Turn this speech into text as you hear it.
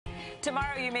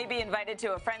Tomorrow you may be invited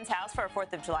to a friend's house for a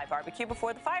 4th of July barbecue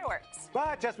before the fireworks.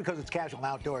 But just because it's casual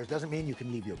outdoors doesn't mean you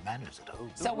can leave your manners at home.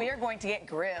 So we are going to get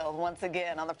grilled once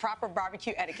again on the proper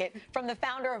barbecue etiquette from the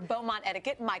founder of Beaumont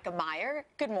Etiquette, Myka Meier.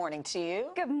 Good morning to you.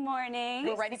 Good morning.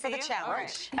 We're ready for the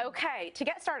challenge. Okay, to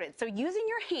get started, so using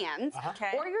your hands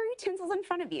or your utensils in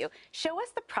front of you, show us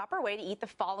the proper way to eat the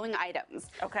following items.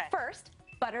 Okay. First,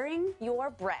 buttering your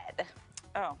bread.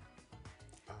 Oh.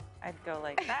 I'd go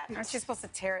like that. Aren't you supposed to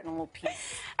tear it in a little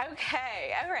piece?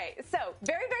 Okay, all right. So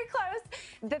very, very close.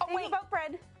 The thing about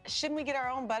bread. Shouldn't we get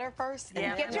our own butter first?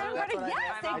 Yeah. Get your own butter.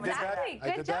 Yes, exactly.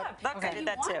 Good job. Look, I did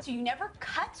that too. You never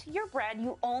cut your bread.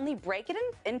 You only break it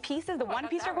in pieces. The one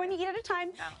piece you're going to eat at a time.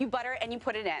 Yeah. You butter it and you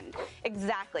put it in.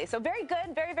 Exactly. So very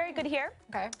good. Very, very good here.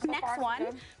 Okay. Next one,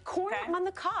 corn on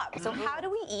the cob. So how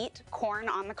do we eat corn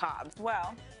on the cob?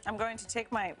 Well, I'm going to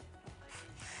take my...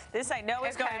 This I know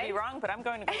is going to be wrong, but I'm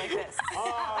going to go like this.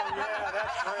 Oh, yeah,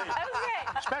 that's great.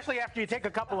 Okay. Especially after you take a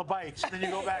couple of bites, then you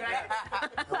go back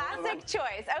in. Classic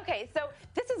choice. Okay, so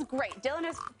this is great. Dylan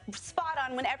is spot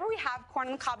on. Whenever we have corn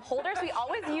on the cob holders, we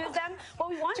always use them. What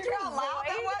we want to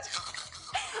avoid,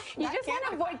 you just want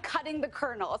to avoid cutting the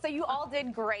kernel. So you all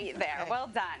did great there. Well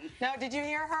done. No, did you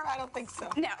hear her? I don't think so.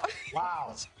 No.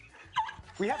 Wow.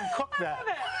 We haven't cooked that.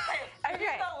 Do you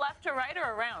go left to right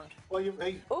or around? Well,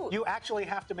 you actually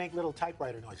have to make little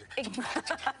typewriter noises.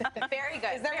 Very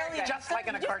good. Is there really just like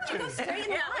in a cartoon? Straight in the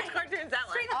line. Which cartoon's that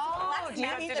one? Straight up to the left. do you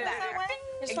Match eat to it the that center. way?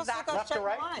 You're supposed to go Left to straight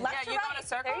right? line. Left Yeah, to you right. go in a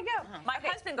circle. There you go. My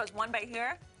husband goes one by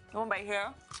here, one by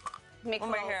here. Makes One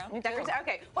a by little here. decoration.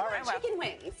 Okay. What All about right. chicken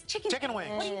wings? Chicken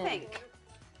wings. What do you think?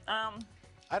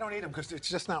 I don't eat them because it's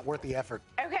just not worth the effort.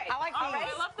 Okay. I like all these. right.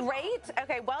 I love the Great.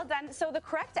 Okay, well done. So the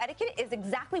correct etiquette is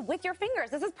exactly with your fingers.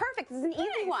 This is perfect. This is an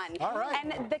easy one. All right.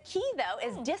 And the key, though,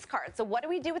 is discard. So what do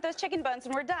we do with those chicken bones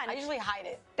when we're done? I usually hide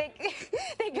it.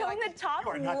 They go in the top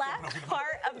You are not left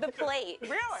part of the plate.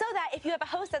 Really? So that if you have a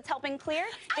host that's helping clear,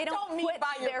 they don't mean put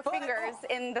by your their foot. fingers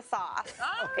in the sauce.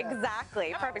 Oh.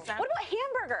 Exactly. Perfect. sense. What about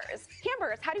hamburgers?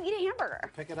 Hamburgers. How do you eat a hamburger?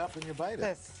 Pick it up and you bite it.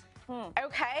 This.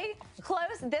 Okay, close.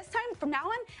 This time, from now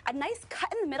on, a nice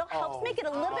cut in the middle helps make it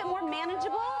a little bit more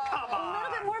manageable. A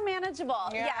little bit more manageable.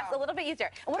 Yeah. Yes, a little bit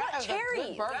easier. And what about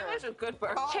cherries? That is a good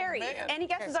burger. Cherries. man. Any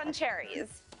guesses on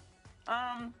cherries?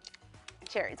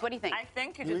 Cherries. What do you think? I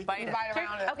think you just bite it. Bite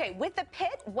around it. Okay, with the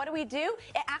pit, what do? It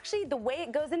actually, the way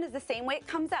it goes in is the same way it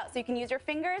comes out. So you can use your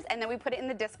fingers, and then we put it in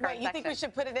the discard Wait, you think we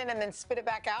should put it in and then spit it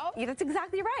back out? Yeah, that's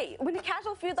exactly right. When a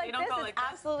casual food like you don't this go is like this?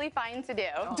 absolutely fine to do.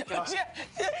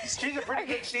 She's a pretty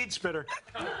good seed spitter.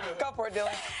 Go for it,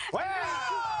 Dylan.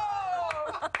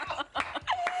 Wow!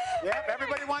 Yep,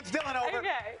 everybody wants Dylan over.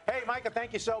 Okay. Hey, Myka,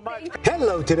 thank you so much.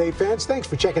 Hello, Today fans. Thanks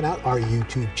for checking out our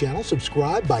YouTube channel.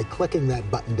 Subscribe by clicking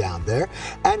that button down there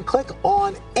and click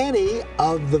on any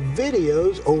of the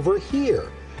videos over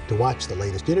here to watch the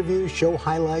latest interviews, show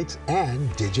highlights,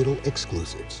 and digital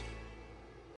exclusives.